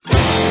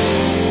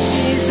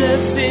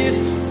Jesus is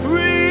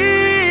real.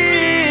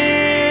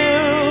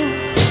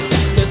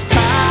 There's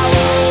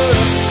power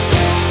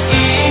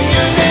in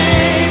your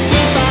name. We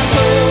find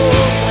hope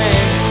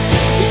when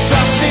we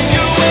trust in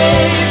your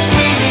ways.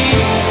 We need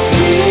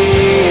real.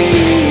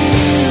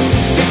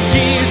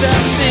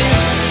 Jesus is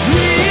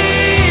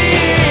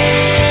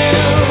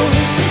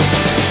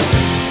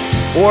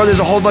real. Or there's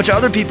a whole bunch of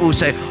other people who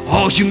say,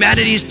 oh,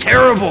 humanity is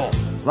terrible.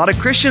 A lot of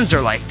Christians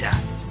are like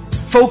that,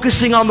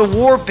 focusing on the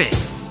warping.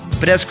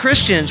 But as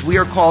Christians, we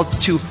are called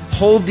to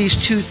hold these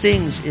two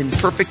things in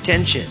perfect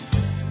tension.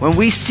 When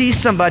we see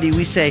somebody,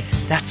 we say,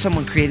 that's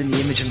someone created in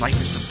the image and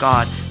likeness of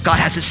God. God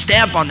has a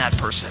stamp on that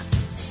person.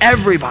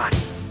 Everybody.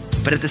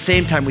 But at the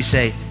same time, we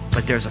say,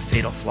 but there's a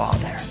fatal flaw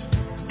there.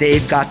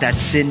 They've got that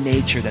sin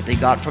nature that they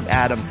got from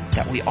Adam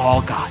that we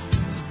all got.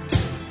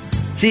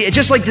 See, it's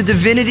just like the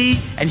divinity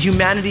and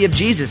humanity of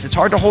Jesus. It's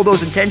hard to hold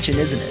those in tension,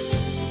 isn't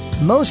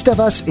it? Most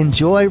of us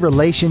enjoy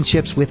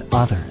relationships with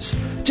others.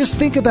 Just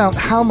think about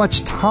how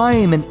much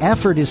time and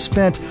effort is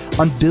spent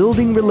on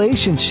building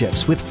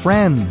relationships with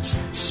friends,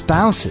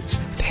 spouses,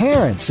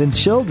 parents, and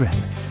children.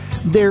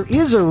 There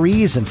is a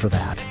reason for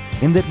that,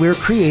 in that we're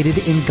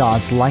created in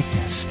God's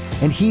likeness,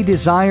 and He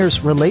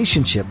desires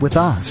relationship with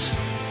us.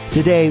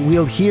 Today,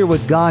 we'll hear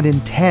what God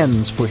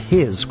intends for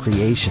His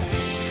creation.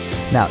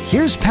 Now,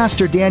 here's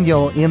Pastor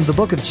Daniel in the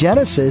book of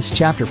Genesis,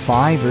 chapter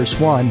 5, verse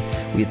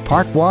 1, with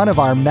part 1 of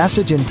our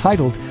message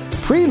entitled,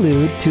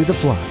 Prelude to the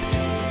Flood.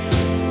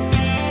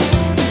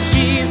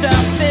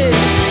 Jesus is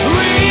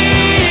real.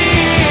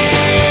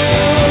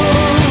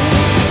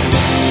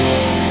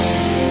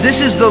 This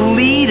is the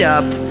lead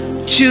up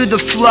to the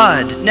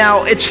flood.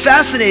 Now, it's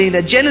fascinating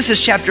that Genesis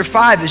chapter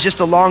 5 is just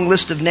a long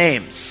list of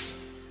names.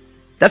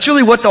 That's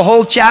really what the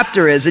whole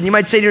chapter is. And you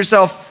might say to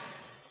yourself,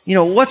 you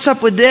know, what's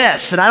up with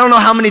this? And I don't know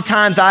how many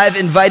times I've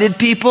invited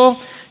people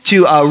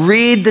to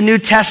read the New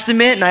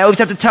Testament, and I always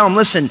have to tell them,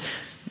 listen,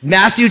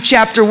 Matthew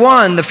chapter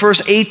 1, the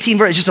first 18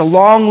 verses, is just a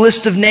long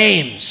list of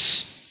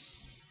names.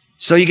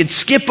 So you can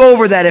skip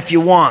over that if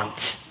you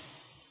want.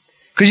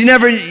 Because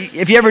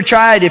if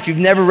you've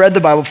never read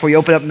the Bible before, you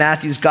open up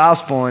Matthew's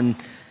gospel and,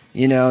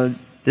 you know,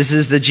 this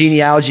is the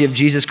genealogy of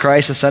Jesus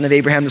Christ, the son of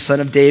Abraham, the son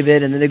of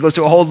David, and then it goes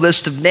through a whole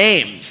list of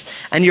names.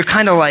 And you're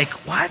kind of like,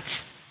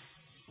 what?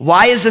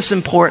 Why is this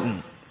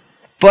important?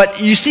 But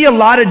you see a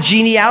lot of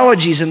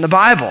genealogies in the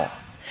Bible.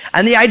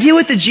 And the idea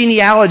with the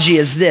genealogy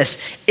is this.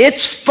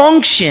 Its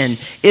function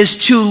is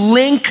to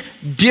link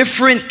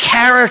different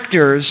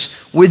characters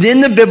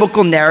within the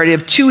biblical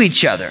narrative to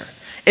each other.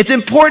 It's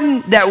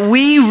important that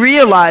we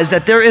realize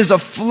that there is a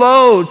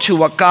flow to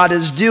what God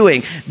is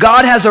doing.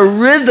 God has a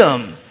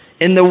rhythm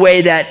in the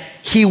way that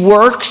He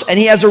works, and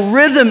He has a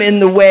rhythm in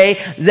the way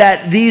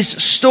that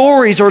these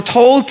stories are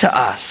told to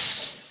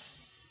us.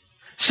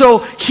 So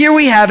here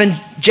we have in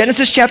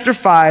Genesis chapter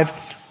 5,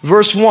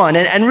 verse 1,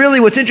 and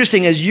really what's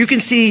interesting is you can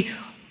see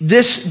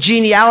this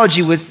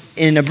genealogy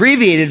in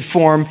abbreviated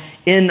form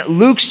in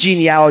Luke's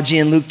genealogy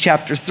in Luke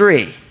chapter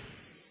 3.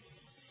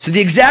 So the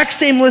exact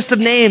same list of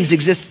names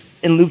exists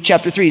in Luke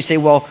chapter 3. You say,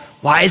 well,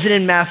 why is it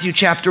in Matthew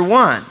chapter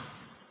 1?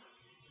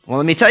 Well,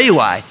 let me tell you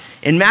why.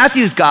 In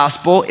Matthew's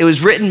gospel,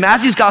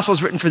 Matthew's gospel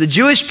was written for the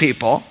Jewish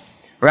people,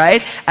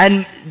 right?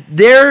 And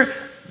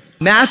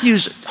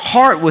Matthew's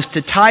heart was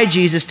to tie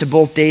Jesus to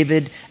both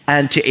David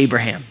and to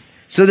Abraham.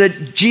 So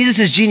that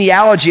Jesus'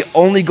 genealogy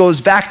only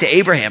goes back to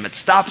Abraham. It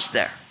stops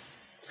there.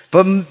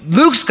 But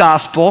Luke's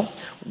gospel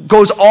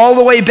goes all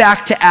the way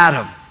back to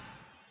Adam.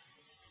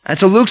 And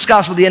so Luke's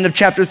gospel, at the end of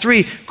chapter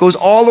 3, goes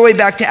all the way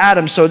back to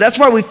Adam. So that's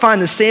why we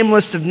find the same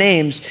list of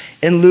names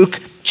in Luke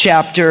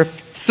chapter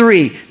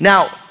 3.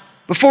 Now,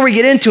 before we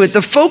get into it,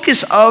 the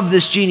focus of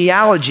this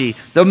genealogy,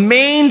 the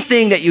main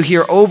thing that you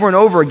hear over and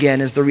over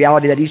again is the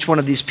reality that each one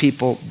of these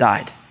people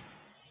died,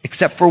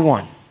 except for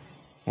one.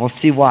 We'll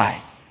see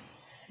why.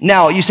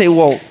 Now, you say,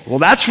 well,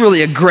 that's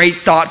really a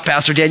great thought,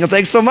 Pastor Daniel.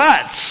 Thanks so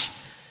much.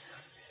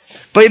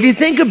 But if you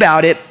think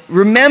about it,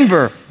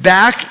 remember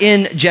back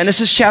in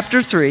Genesis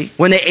chapter 3,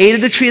 when they ate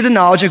of the tree of the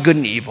knowledge of good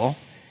and evil,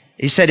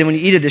 He said, and when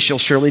you eat of this, you'll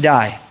surely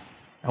die.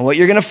 And what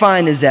you're going to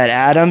find is that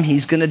Adam,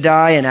 he's going to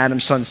die, and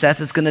Adam's son Seth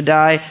is going to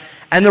die.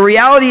 And the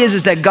reality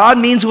is that God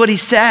means what He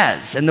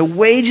says. And the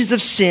wages of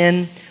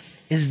sin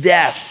is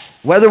death.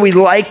 Whether we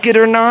like it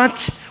or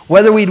not,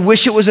 whether we'd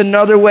wish it was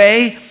another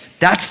way,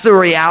 that's the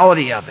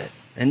reality of it.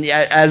 And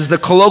as the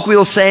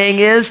colloquial saying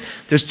is,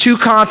 there's two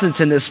constants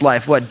in this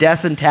life. What?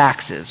 Death and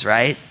taxes,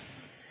 right?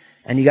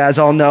 And you guys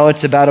all know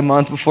it's about a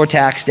month before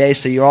tax day,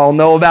 so you all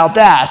know about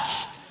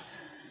that.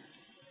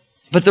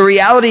 But the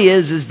reality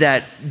is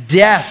that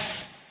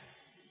death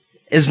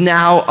is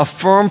now a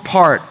firm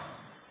part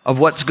of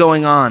what's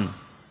going on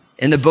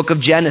in the book of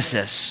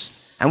Genesis.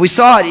 And we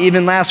saw it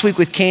even last week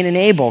with Cain and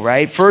Abel,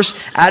 right? First,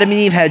 Adam and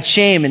Eve had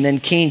shame, and then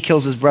Cain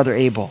kills his brother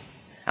Abel.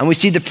 And we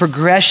see the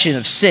progression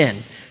of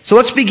sin. So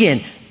let's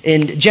begin.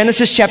 In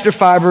Genesis chapter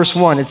 5, verse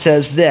 1, it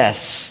says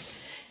this.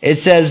 It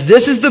says,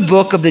 "This is the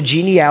book of the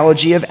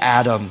genealogy of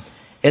Adam.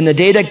 In the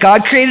day that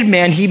God created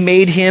man, he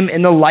made him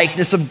in the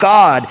likeness of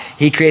God.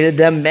 He created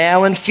them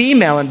male and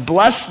female and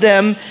blessed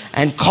them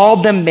and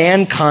called them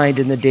mankind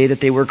in the day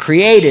that they were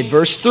created.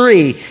 Verse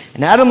 3,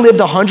 and Adam lived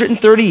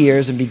 130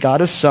 years and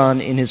begot a son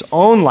in his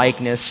own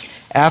likeness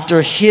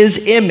after his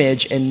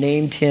image and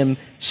named him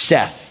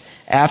Seth.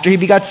 After he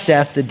begot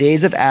Seth, the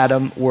days of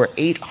Adam were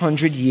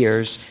 800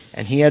 years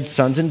and he had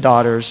sons and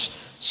daughters.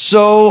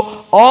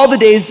 So all the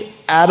days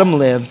Adam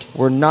lived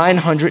were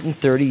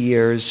 930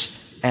 years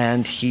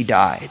and he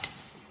died.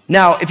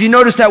 Now, if you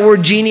notice that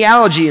word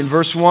genealogy in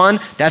verse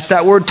 1, that's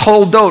that word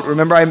toldot.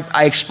 Remember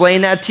I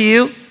explained that to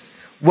you?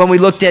 When we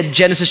looked at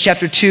Genesis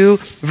chapter 2,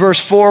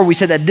 verse 4, we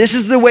said that this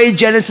is the way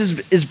Genesis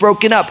is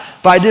broken up,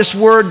 by this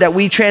word that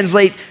we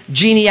translate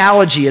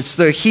genealogy. It's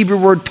the Hebrew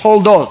word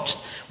toldot,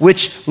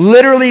 which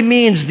literally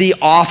means the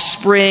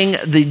offspring,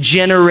 the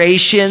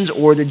generations,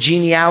 or the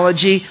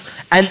genealogy.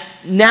 And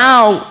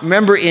now,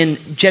 remember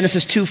in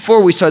Genesis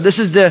 2:4, we saw this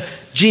is the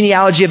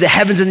genealogy of the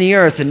heavens and the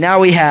earth. And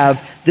now we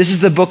have, this is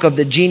the book of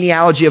the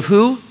genealogy of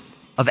who?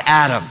 Of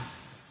Adam.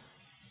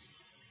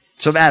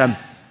 So of Adam.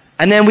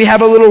 And then we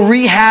have a little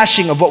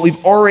rehashing of what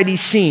we've already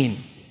seen.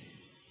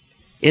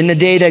 In the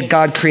day that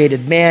God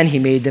created man, he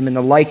made them in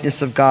the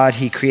likeness of God.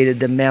 He created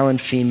them male and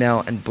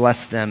female and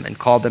blessed them and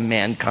called them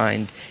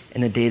mankind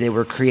in the day they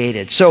were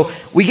created. So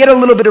we get a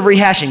little bit of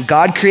rehashing.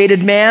 God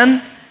created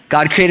man.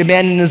 God created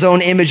man in his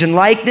own image and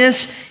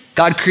likeness.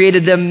 God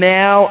created them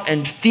male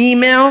and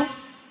female.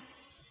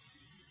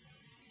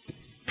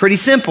 Pretty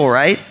simple,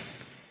 right?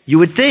 You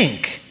would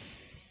think.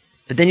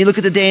 But then you look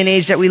at the day and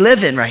age that we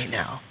live in right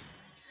now.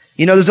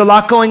 You know, there's a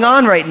lot going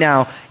on right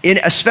now,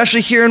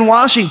 especially here in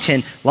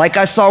Washington, like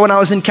I saw when I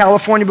was in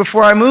California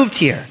before I moved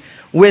here,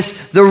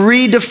 with the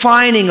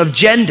redefining of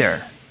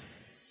gender.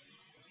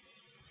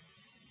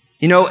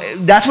 You know,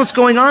 that's what's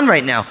going on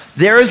right now.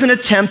 There is an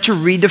attempt to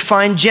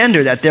redefine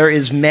gender, that there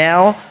is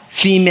male,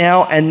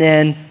 female, and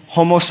then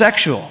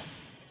homosexual.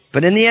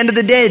 But in the end of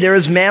the day, there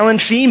is male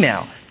and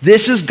female.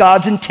 This is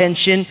God's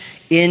intention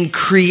in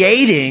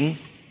creating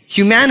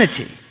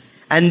humanity.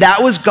 And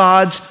that was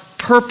God's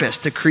purpose,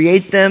 to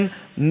create them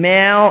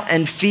male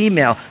and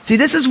female. See,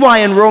 this is why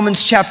in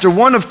Romans chapter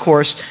 1, of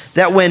course,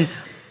 that when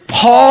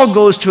Paul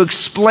goes to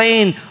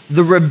explain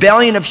the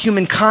rebellion of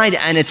humankind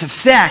and its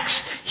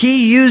effects,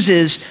 he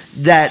uses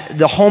that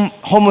the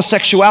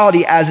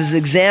homosexuality as his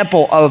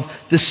example of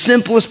the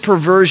simplest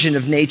perversion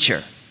of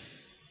nature.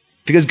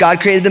 Because God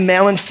created the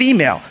male and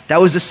female.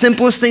 That was the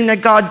simplest thing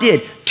that God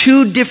did.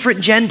 Two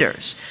different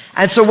genders.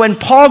 And so when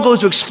Paul goes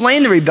to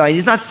explain the rebellion,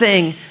 he's not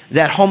saying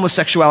that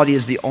homosexuality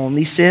is the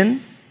only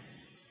sin,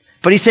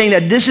 but he's saying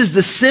that this is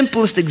the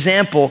simplest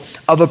example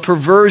of a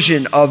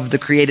perversion of the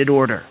created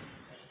order.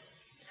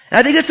 And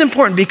I think that's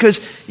important because,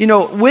 you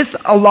know, with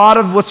a lot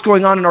of what's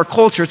going on in our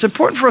culture, it's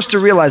important for us to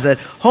realize that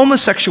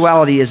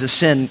homosexuality is a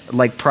sin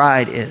like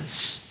pride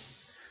is,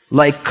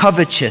 like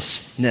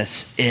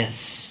covetousness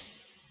is,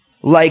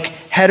 like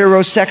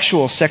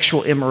heterosexual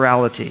sexual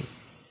immorality.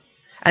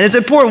 And it's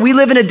important. We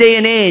live in a day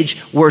and age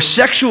where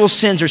sexual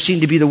sins are seen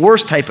to be the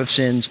worst type of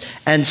sins,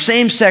 and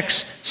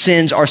same-sex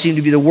sins are seen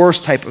to be the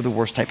worst type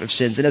of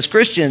sins. And as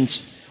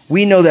Christians,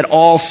 we know that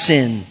all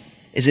sin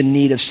is in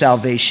need of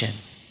salvation.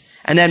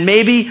 And that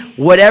maybe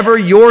whatever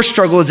your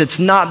struggle is, it's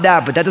not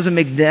that, but that doesn't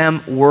make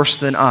them worse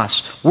than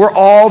us. We're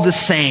all the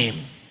same.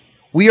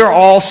 We are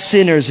all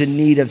sinners in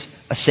need of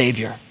a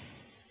Savior.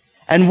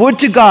 And would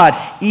to God,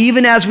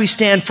 even as we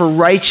stand for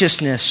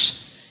righteousness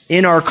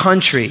in our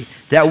country,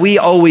 that we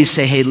always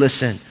say, hey,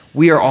 listen,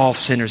 we are all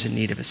sinners in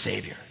need of a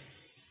Savior.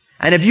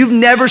 And if you've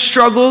never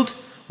struggled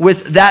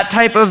with that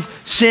type of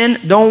sin,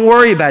 don't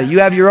worry about it. You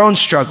have your own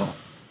struggle.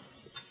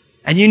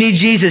 And you need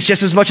Jesus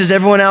just as much as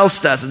everyone else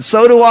does, and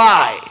so do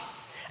I.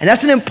 And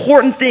that's an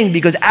important thing,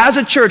 because as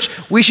a church,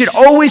 we should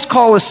always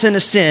call a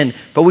sin,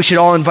 but we should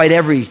all invite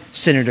every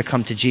sinner to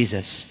come to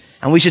Jesus.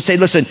 And we should say,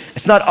 listen,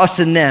 it's not us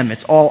and them,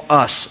 it's all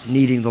us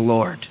needing the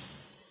Lord.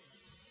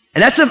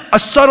 And that's a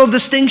subtle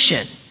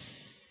distinction.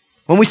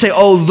 When we say,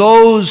 oh,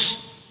 those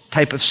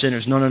type of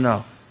sinners,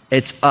 no.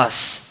 It's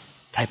us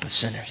type of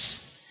sinners.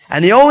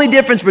 And the only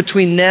difference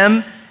between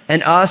them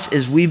and us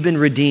is we've been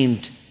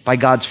redeemed by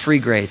God's free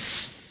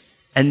grace.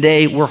 And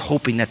we're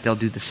hoping that they'll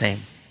do the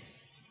same.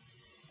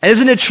 And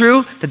isn't it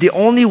true that the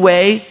only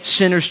way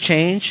sinners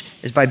change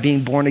is by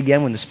being born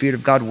again when the Spirit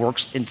of God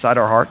works inside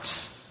our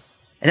hearts?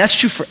 And that's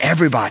true for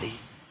everybody.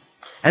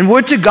 And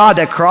would to God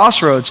that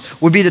Crossroads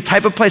would be the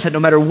type of place that no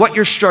matter what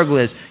your struggle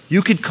is,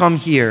 you could come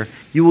here,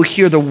 you will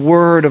hear the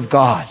Word of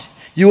God.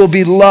 You will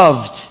be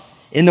loved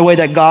in the way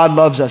that God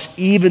loves us,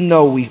 even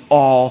though we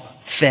all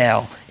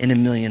fail in a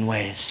million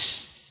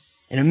ways.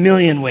 In a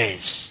million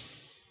ways.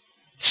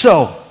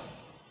 So,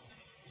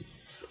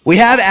 we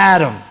have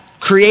Adam,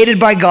 created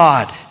by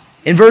God.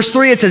 In verse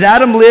 3 it says,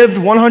 Adam lived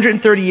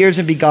 130 years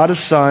and begot a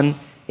son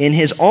in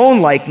his own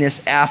likeness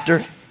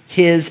after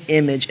his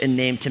image and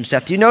named him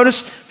Seth. Do you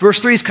notice? Verse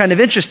 3 is kind of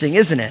interesting,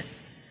 isn't it?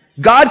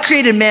 God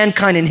created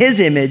mankind in his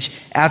image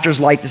after his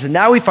likeness. And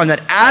now we find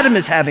that Adam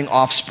is having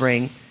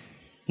offspring,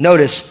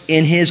 notice,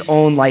 in his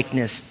own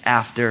likeness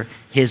after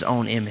his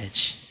own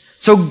image.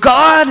 So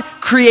God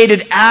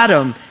created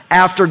Adam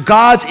after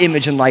God's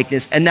image and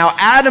likeness, and now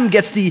Adam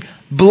gets the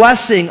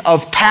blessing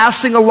of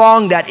passing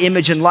along that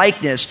image and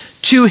likeness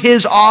to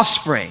his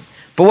offspring.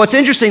 But what's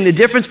interesting, the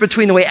difference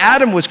between the way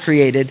Adam was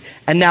created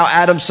and now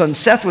Adam's son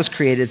Seth was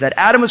created, is that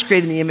Adam was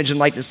created in the image and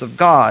likeness of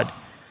God.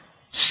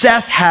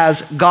 Seth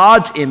has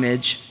God's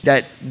image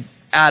that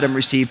Adam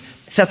received.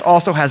 Seth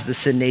also has the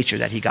sin nature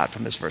that he got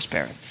from his first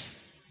parents.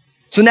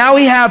 So now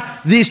we have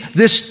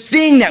this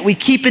thing that we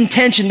keep in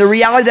tension, the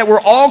reality that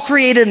we're all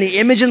created in the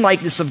image and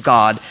likeness of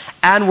God,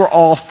 and we're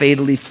all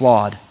fatally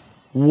flawed,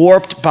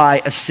 warped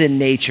by a sin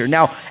nature.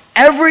 Now,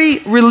 every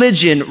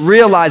religion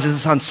realizes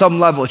this on some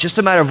level. It's just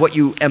a matter of what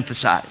you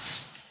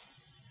emphasize.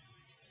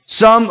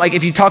 Some, like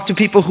if you talk to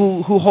people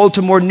who hold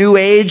to more New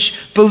Age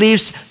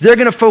beliefs, they're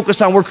going to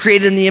focus on we're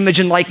created in the image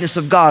and likeness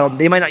of God.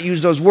 They might not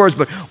use those words,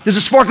 but there's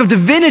a spark of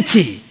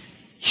divinity.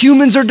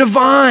 Humans are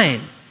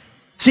divine.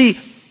 See,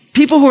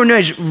 people who are New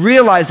Age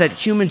realize that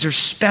humans are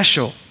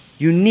special,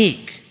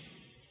 unique,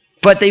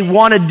 but they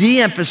want to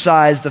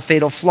de-emphasize the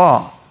fatal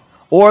flaw.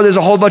 Or there's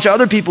a whole bunch of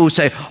other people who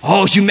say,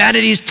 oh,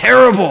 humanity is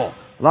terrible.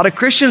 A lot of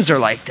Christians are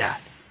like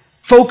that,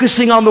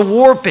 focusing on the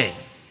warping.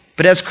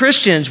 But as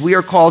Christians, we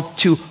are called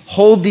to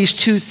hold these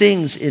two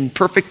things in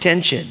perfect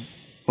tension.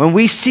 When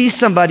we see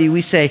somebody,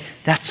 we say,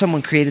 that's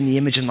someone created in the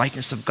image and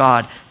likeness of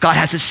God. God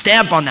has a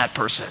stamp on that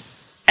person.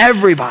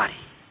 Everybody.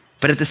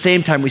 But at the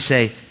same time, we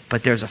say,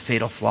 but there's a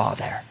fatal flaw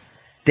there.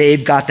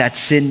 They've got that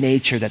sin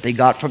nature that they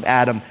got from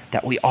Adam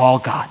that we all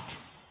got.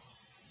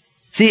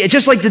 See, it's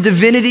just like the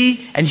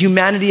divinity and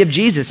humanity of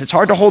Jesus. It's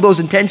hard to hold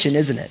those in tension,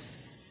 isn't it?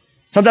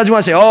 Sometimes we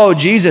want to say, oh,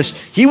 Jesus,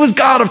 he was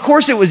God. Of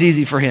course it was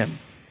easy for him.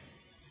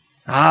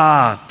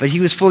 But he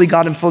was fully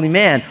God and fully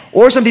man.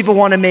 Or some people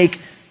want to make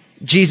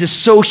Jesus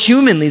so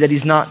humanly that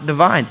he's not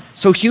divine,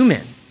 so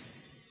human.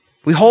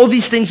 We hold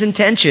these things in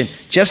tension,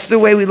 just the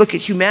way we look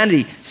at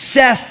humanity.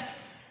 Seth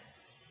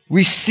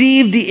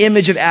received the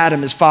image of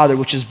Adam, his father,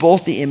 which is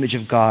both the image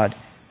of God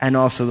and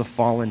also the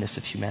fallenness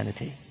of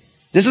humanity.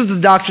 This is the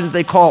doctrine that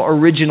they call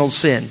original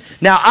sin.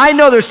 Now, I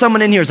know there's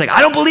someone in here who's like, I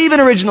don't believe in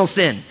original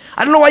sin.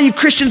 I don't know why you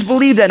Christians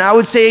believe that. And I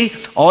would say,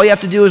 all you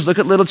have to do is look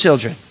at little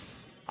children.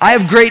 I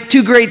have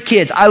two great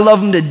kids. I love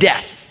them to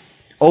death.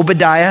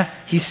 Obadiah,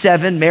 he's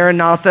 7.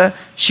 Maranatha,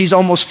 she's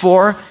almost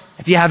 4.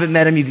 If you haven't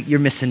met them, you're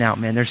missing out,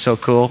 man. They're so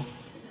cool.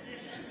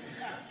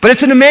 But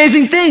it's an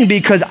amazing thing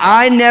because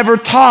I never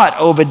taught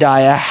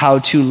Obadiah how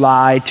to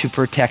lie to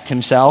protect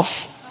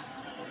himself.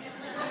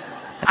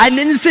 I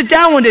didn't sit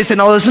down one day and say,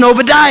 no, listen,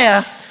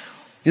 Obadiah.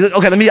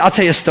 Okay, I'll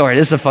tell you a story.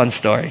 This is a fun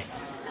story.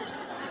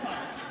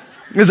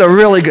 This is a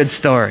really good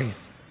story.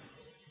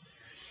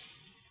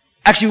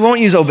 Actually, we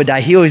won't use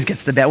Obadiah. He always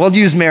gets the bad. We'll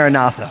use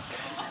Maranatha.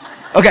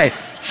 Okay,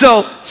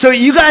 so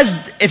you guys,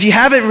 if you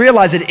haven't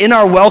realized it, in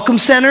our welcome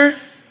center,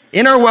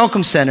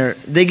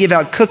 they give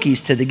out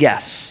cookies to the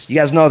guests. You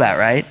guys know that,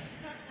 right?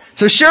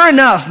 So sure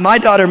enough, my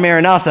daughter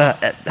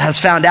Maranatha has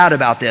found out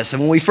about this.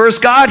 And when we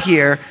first got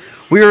here,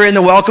 we were in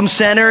the welcome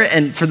center.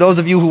 And for those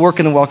of you who work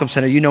in the welcome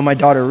center, you know my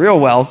daughter real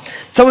well.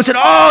 Someone said,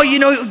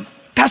 oh,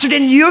 Pastor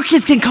Dan, your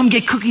kids can come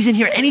get cookies in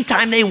here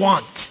anytime they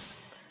want.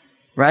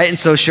 Right? And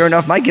so sure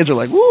enough, my kids are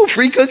like, woo,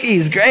 free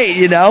cookies,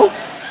 great,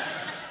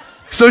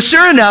 So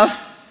sure enough,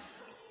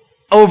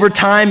 over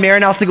time,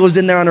 Maranatha goes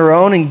in there on her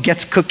own and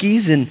gets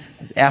cookies. And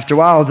after a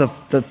while,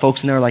 the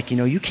folks in there are like,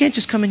 you can't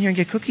just come in here and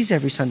get cookies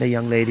every Sunday,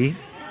 young lady.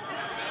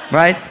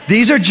 Right?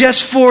 These are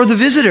just for the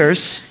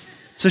visitors.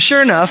 So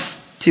sure enough,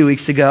 2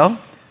 weeks ago,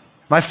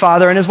 my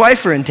father and his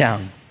wife are in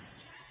town.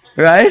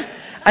 Right?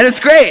 And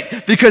it's great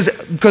because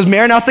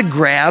Maranatha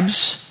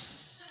grabs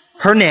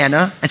her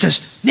Nana and says,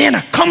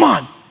 Nana, come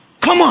on.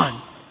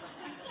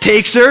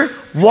 Takes her,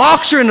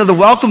 walks her into the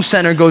welcome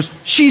center and goes,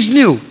 she's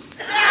new.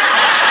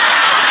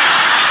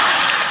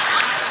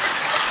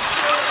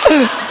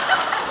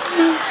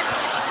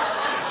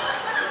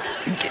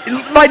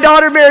 My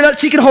daughter, Maranatha,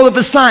 she can hold up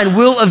a sign,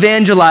 will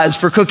evangelize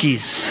for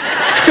cookies.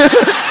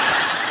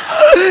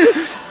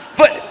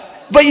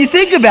 But you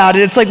think about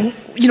it, it's like,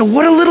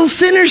 what a little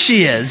sinner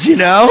she is, It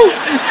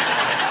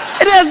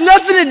has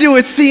nothing to do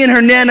with seeing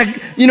her Nana,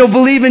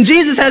 believe in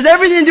Jesus. It has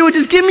everything to do with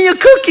just give me a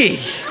cookie.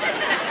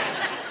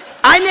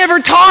 I never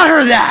taught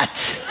her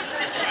that.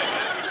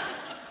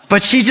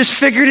 But she just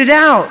figured it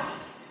out.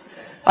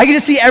 I get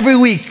to see every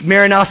week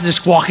Maranatha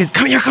just walking,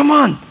 come here, come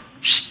on.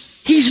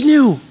 He's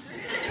new.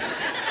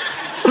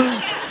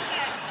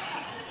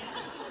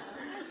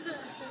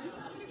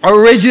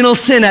 Original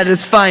sin at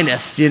its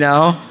finest,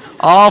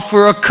 all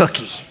for a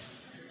cookie.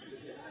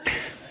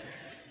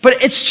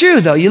 But it's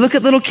true, though. You look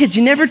at little kids,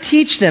 you never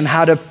teach them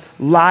how to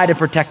lie to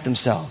protect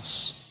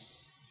themselves.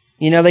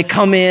 They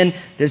come in,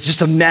 there's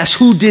just a mess.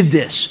 Who did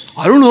this?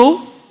 I don't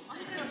know.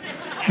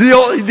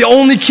 The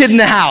only kid in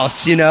the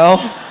house, It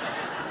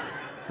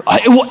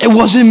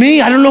wasn't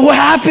me. I don't know what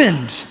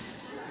happened.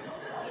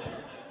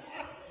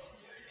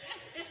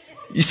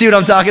 You see what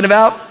I'm talking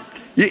about?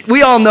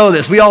 We all know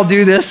this. We all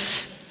do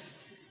this.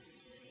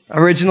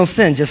 Original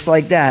sin, just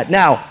like that.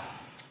 Now,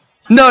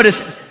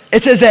 notice,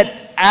 it says that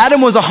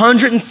Adam was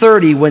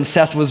 130 when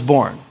Seth was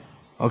born.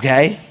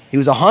 Okay? He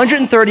was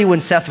 130 when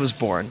Seth was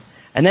born.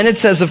 And then it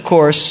says, of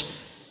course,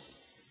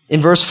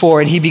 in verse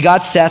 4, and he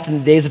begot Seth in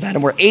the days of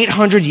Adam were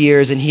 800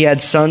 years, and he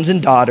had sons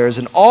and daughters,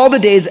 and all the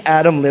days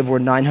Adam lived were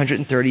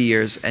 930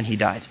 years, and he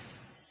died.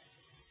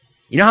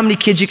 You know how many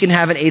kids you can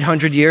have in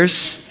 800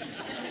 years?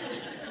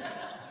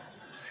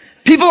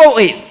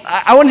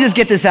 I want to just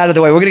get this out of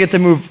the way. We're going to get to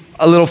move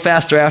a little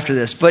faster after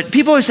this. But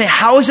people always say,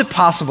 how is it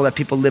possible that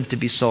people live to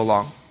be so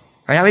long?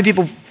 Right? How many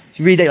people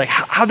read that, like,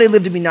 how they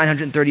live to be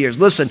 930 years?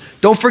 Listen,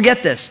 don't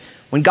forget this.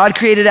 When God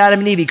created Adam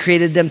and Eve, he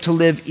created them to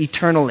live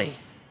eternally.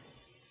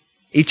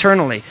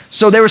 Eternally.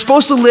 So they were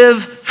supposed to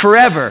live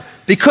forever.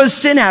 Because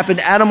sin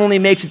happened, Adam only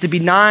makes it to be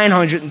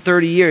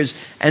 930 years,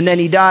 and then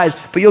he dies.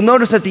 But you'll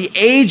notice that the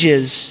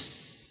ages,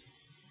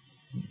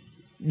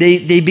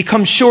 they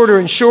become shorter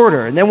and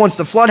shorter. And then once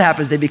the flood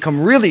happens, they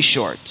become really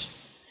short.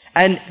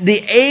 And the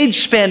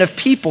age span of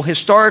people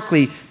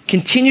historically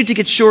continued to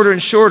get shorter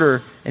and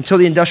shorter until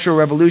the Industrial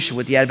Revolution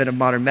with the advent of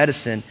modern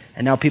medicine,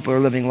 and now people are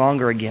living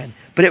longer again.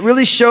 But it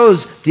really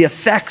shows the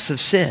effects of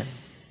sin.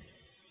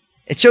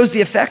 It shows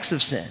the effects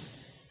of sin.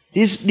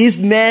 These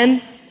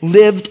men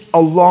lived a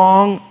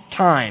long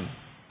time.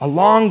 A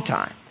long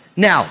time.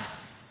 Now,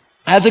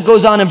 as it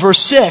goes on in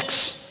verse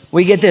 6,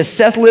 we get this.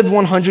 Seth lived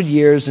 100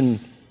 years and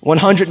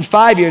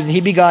 105 years, and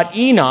he begot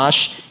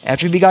Enosh.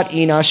 After he begot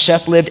Enosh,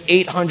 Seth lived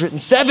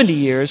 870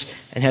 years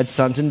and had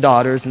sons and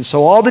daughters. And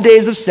so all the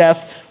days of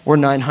Seth were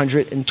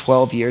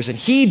 912 years, and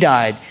he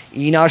died.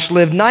 Enosh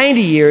lived 90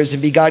 years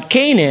and begot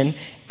Canaan.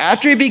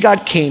 After he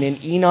begot Canaan,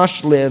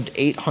 Enosh lived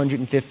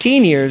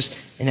 815 years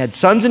and had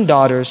sons and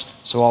daughters.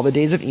 So all the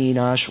days of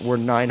Enosh were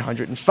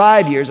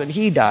 905 years, and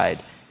he died.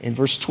 In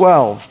verse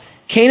 12,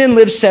 Canaan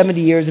lived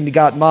 70 years and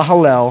begot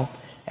Mahalalel.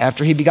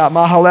 After he begot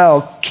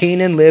Mahalalel,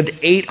 Canaan lived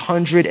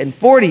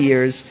 840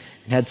 years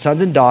and had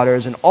sons and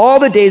daughters. And all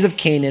the days of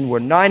Canaan were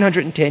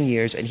 910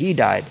 years, and he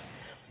died.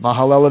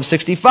 Mahalalel lived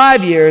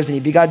 65 years, and he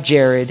begot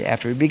Jared.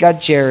 After he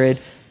begot Jared,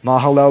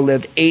 Mahalalel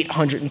lived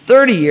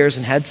 830 years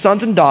and had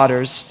sons and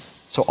daughters.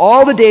 So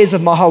all the days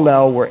of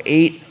Mahalalel were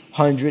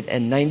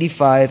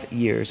 895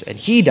 years, and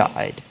he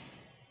died.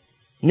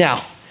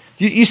 Now,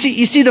 you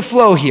see the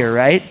flow here,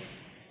 right?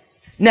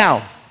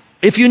 Now,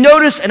 if you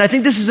notice, and I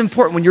think this is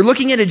important, when you're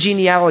looking at a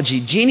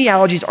genealogy,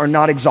 genealogies are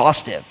not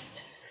exhaustive.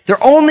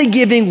 They're only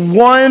giving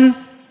one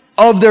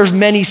of their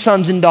many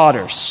sons and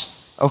daughters.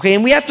 Okay,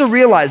 and we have to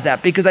realize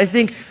that, because I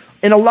think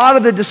in a lot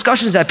of the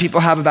discussions that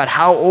people have about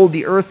how old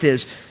the earth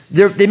is,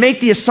 they make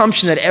the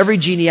assumption that every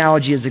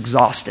genealogy is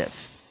exhaustive.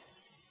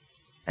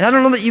 And I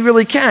don't know that you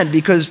really can,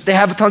 because they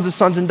have tons of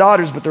sons and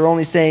daughters, but they're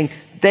only saying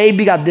they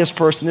begot this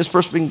person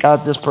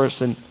begot this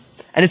person.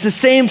 And it's the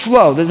same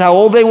flow. This is how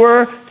old they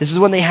were. This is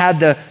when they had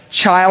the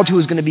child who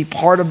was going to be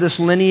part of this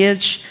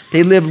lineage.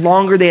 They lived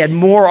longer, they had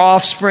more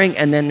offspring,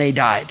 and then they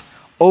died.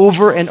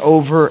 Over and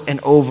over and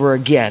over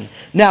again.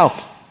 Now,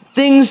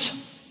 things,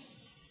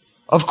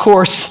 of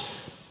course,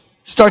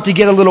 start to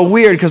get a little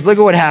weird, because look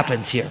at what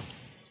happens here.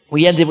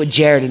 We ended with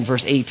Jared in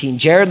verse 18.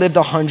 Jared lived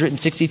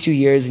 162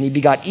 years, and he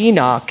begot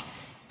Enoch.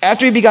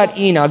 After he begot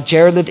Enoch,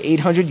 Jared lived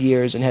 800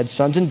 years and had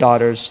sons and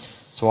daughters.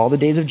 So all the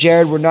days of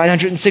Jared were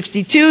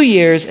 962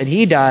 years, and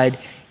he died.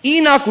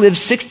 Enoch lived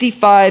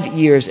 65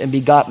 years and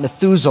begot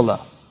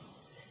Methuselah.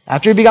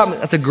 After he begot,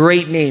 that's a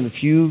great name.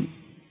 If you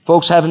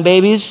folks having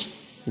babies,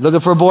 you're looking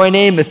for a boy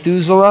named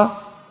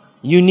Methuselah,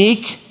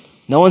 unique.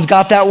 No one's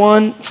got that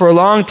one for a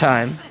long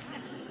time.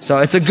 So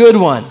it's a good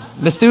one,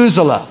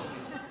 Methuselah.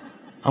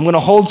 I'm going to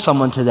hold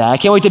someone to that. I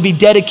can't wait to be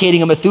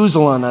dedicating a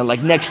Methuselah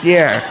like next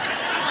year.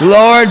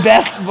 Lord,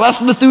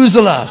 bless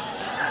Methuselah.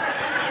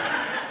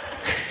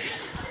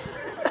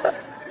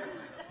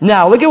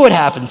 Now, look at what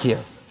happens here.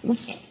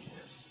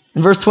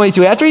 In verse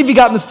 22, after he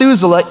begot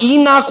Methuselah,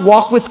 Enoch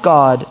walked with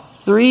God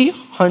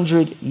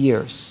 300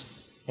 years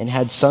and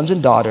had sons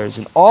and daughters.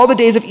 And all the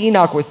days of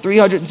Enoch were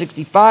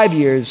 365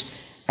 years.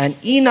 And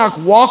Enoch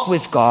walked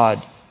with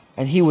God,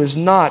 and he was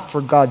not,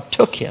 for God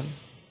took him.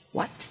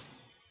 What?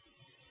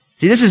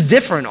 See, this is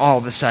different all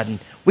of a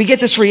sudden. We get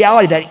this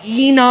reality that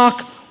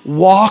Enoch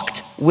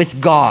walked with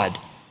God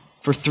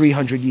for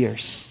 300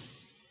 years.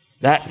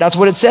 That's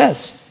what it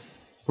says.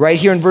 Right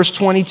here in verse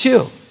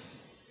 22.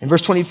 In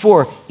verse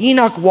 24,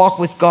 Enoch walked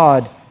with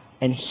God,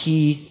 and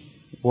he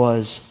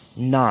was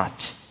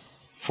not,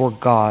 for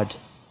God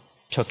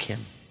took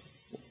him.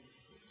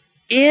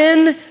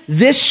 In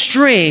this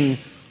string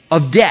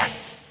of death,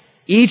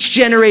 each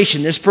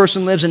generation, this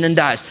person lives and then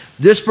dies.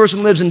 This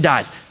person lives and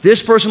dies.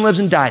 This person lives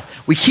and dies.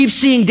 We keep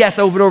seeing death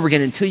over and over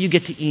again until you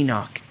get to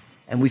Enoch,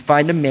 and we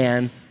find a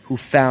man who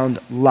found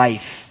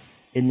life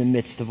in the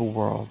midst of a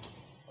world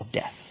of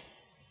death.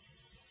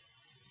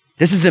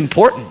 This is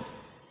important.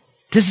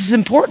 This is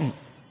important.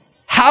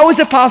 How is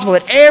it possible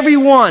that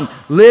everyone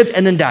lived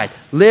and then died?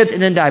 Lived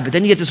and then died. But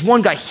then you get this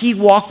one guy, he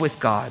walked with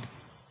God,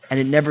 and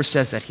it never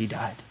says that he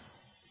died.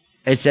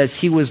 It says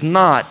he was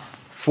not,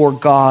 for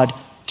God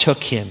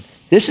took him.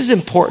 This is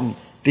important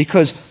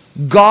because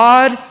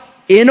God,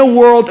 in a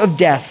world of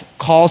death,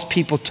 calls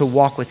people to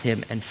walk with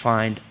him and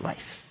find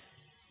life.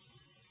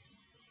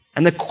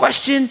 And the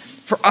question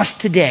for us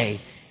today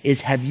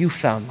is, have you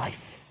found life?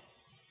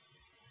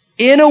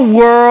 In a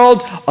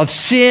world of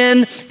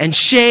sin and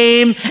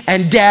shame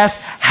and death,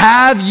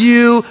 have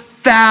you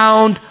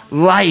found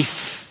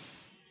life?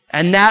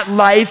 And that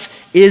life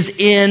is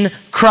in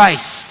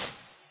Christ,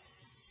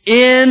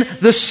 in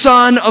the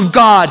Son of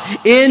God,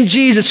 in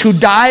Jesus who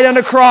died on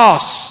a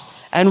cross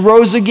and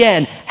rose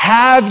again.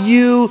 Have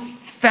you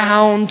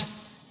found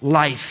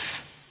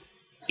life?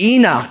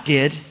 Enoch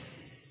did.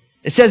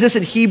 It says this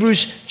in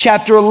Hebrews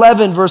chapter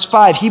 11, verse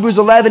 5. Hebrews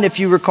 11, if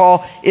you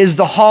recall, is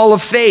the hall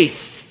of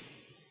faith.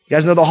 You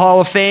guys know the Hall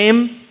of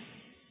Fame?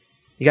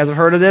 You guys have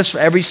heard of this?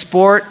 Every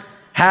sport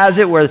has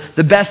it, where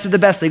the best of the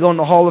best, they go in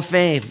the Hall of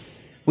Fame.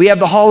 We have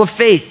the Hall of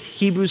Faith,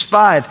 Hebrews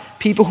 5.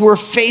 People who are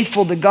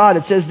faithful to God.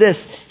 It says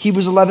this,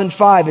 Hebrews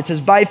 11:5. It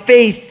says, by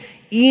faith,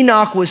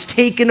 Enoch was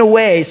taken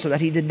away so that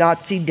he did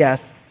not see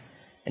death,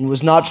 and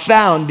was not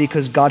found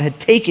because God had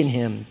taken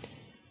him.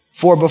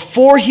 For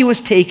before he was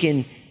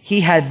taken,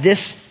 he had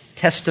this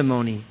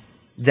testimony,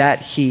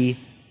 that he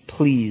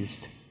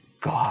pleased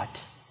God.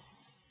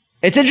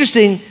 It's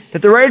interesting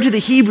that the writer to the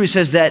Hebrews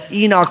says that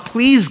Enoch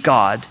pleased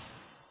God,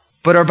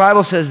 but our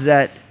Bible says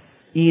that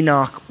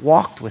Enoch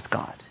walked with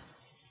God.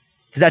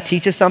 Does that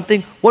teach us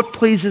something? What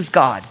pleases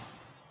God?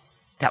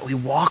 That we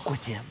walk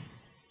with him.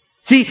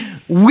 See,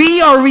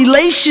 we are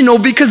relational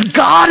because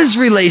God is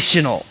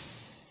relational.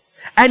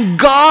 And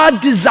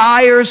God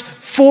desires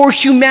for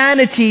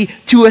humanity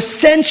to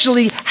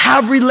essentially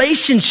have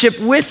relationship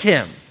with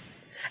him.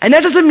 And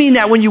that doesn't mean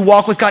that when you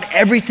walk with God,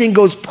 everything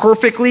goes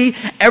perfectly,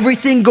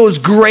 everything goes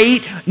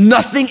great,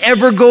 nothing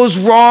ever goes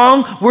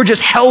wrong. We're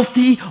just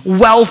healthy,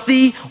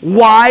 wealthy,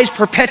 wise,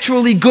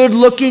 perpetually good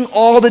looking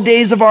all the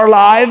days of our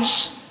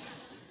lives.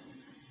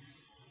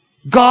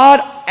 God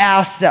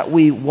asks that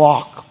we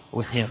walk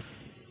with him.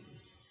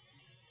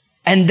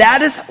 And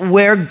that is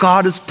where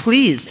God is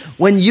pleased.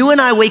 When you and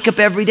I wake up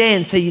every day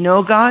and say, you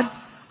know, God,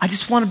 I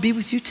just want to be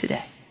with you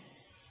today.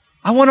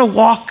 I want to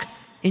walk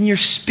in your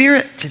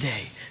spirit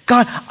today.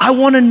 God, I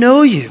want to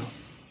know you.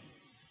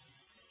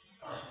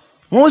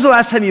 When was the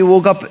last time you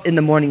woke up in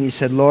the morning and you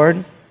said,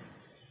 Lord,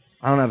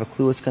 I don't have a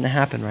clue what's going to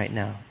happen right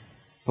now,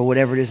 but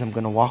whatever it is, I'm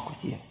going to walk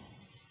with you.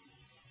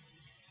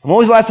 And when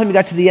was the last time you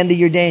got to the end of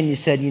your day and you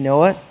said, you know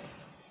what?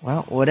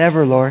 Well,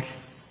 whatever, Lord.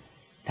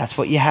 That's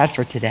what you had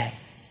for today.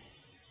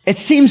 It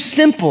seems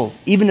simple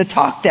even to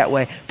talk that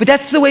way, but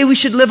that's the way we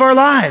should live our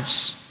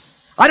lives.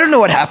 I don't know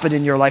what happened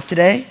in your life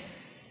today,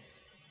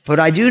 but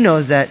I do know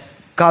is that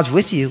God's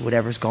with you,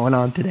 whatever's going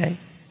on today.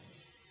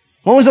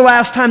 When was the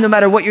last time, no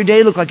matter what your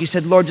day looked like, you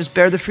said, Lord, just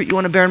bear the fruit you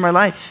want to bear in my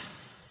life?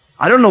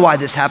 I don't know why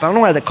this happened. I don't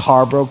know why the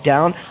car broke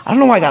down. I don't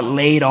know why I got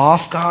laid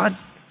off, God.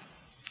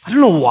 I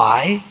don't know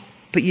why,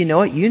 but you know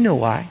what? You know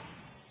why.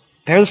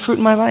 Bear the fruit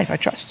in my life. I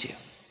trust you.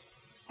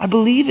 I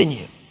believe in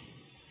you.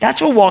 That's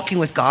what walking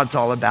with God's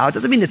all about.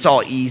 Doesn't mean it's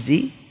all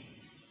easy.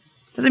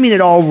 Doesn't mean it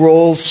all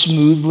rolls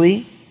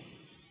smoothly.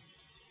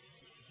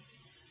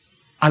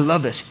 I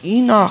love this.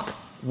 Enoch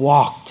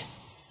walked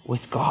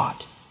with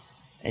God,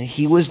 and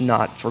he was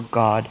not, for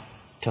God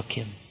took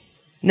him.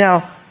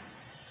 Now,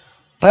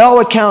 by all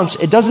accounts,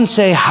 it doesn't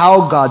say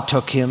how God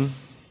took him,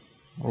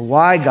 or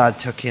why God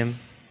took him,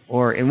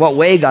 or in what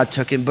way God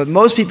took him, but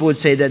most people would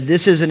say that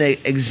this is an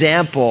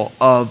example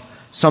of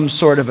some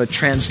sort of a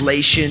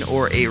translation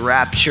or a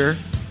rapture.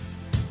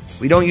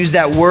 We don't use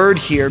that word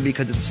here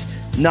because it's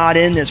not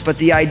in this, but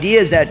the idea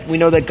is that we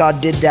know that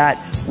God did that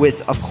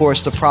with, of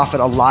course, the prophet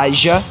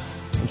Elijah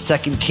in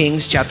 2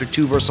 Kings chapter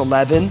 2, verse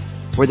 11,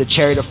 where the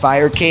chariot of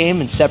fire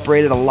came and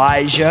separated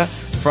Elijah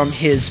from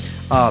his,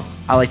 I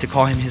like to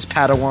call him his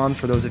Padawan,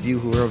 for those of you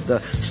who are of the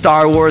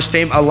Star Wars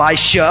fame,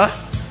 Elisha,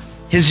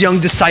 his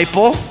young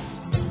disciple.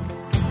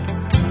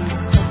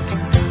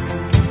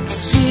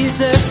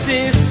 Jesus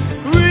is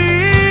real.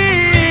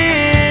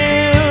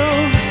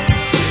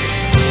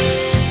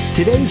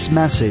 Today's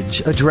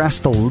message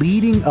addressed the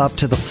leading up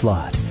to the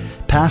flood.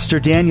 Pastor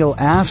Daniel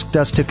asked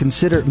us to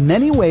consider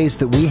many ways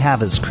that we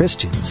have as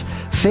Christians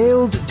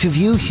failed to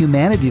view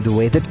humanity the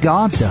way that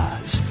God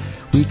does.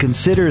 We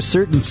consider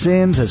certain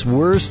sins as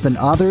worse than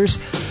others.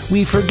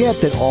 We forget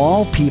that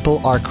all people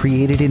are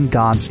created in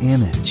God's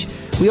image.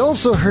 We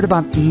also heard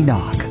about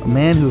Enoch, a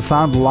man who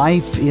found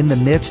life in the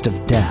midst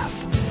of death.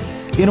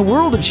 In a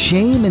world of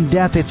shame and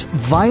death, it's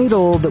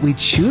vital that we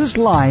choose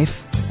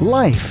life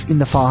in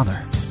the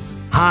Father.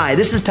 Hi,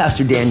 this is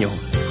Pastor Daniel.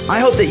 I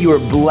hope that you are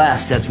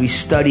blessed as we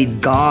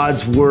studied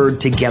God's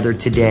Word together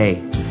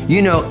today.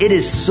 You know, it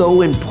is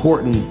so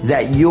important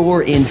that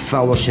you're in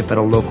fellowship at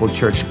a local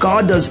church.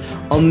 God does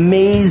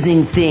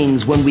amazing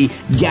things when we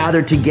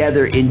gather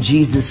together in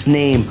Jesus'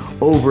 name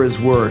over His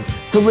Word.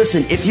 So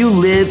listen, if you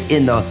live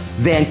in the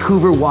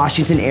Vancouver,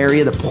 Washington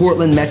area, the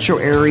Portland metro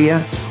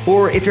area,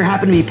 or if you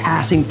happen to be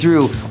passing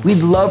through,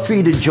 we'd love for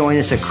you to join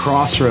us at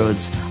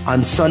Crossroads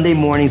on Sunday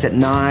mornings at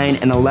 9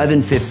 and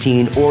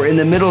 11:15, or in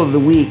the middle of the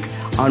week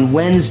on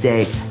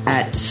Wednesday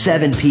at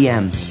 7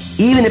 p.m.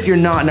 Even if you're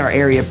not in our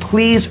area,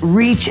 please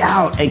reach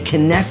out and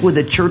connect with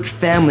the church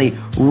family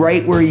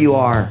right where you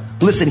are.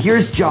 Listen,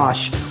 here's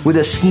Josh with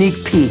a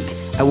sneak peek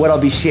at what I'll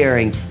be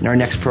sharing in our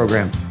next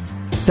program.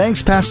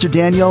 Thanks, Pastor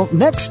Daniel.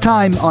 Next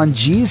time on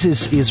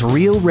Jesus is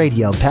Real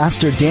Radio,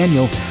 Pastor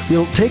Daniel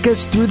will take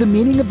us through the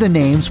meaning of the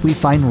names we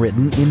find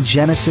written in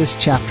Genesis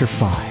chapter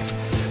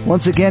 5.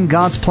 Once again,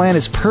 God's plan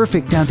is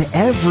perfect down to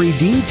every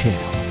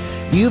detail.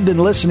 You've been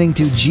listening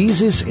to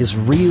Jesus is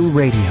Real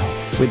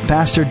Radio with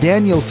Pastor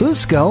Daniel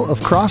Fusco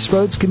of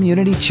Crossroads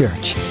Community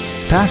Church.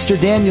 Pastor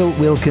Daniel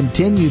will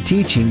continue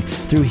teaching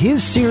through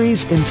his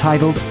series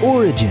entitled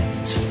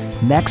Origins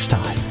next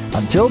time.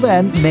 Until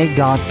then, may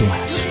God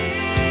bless.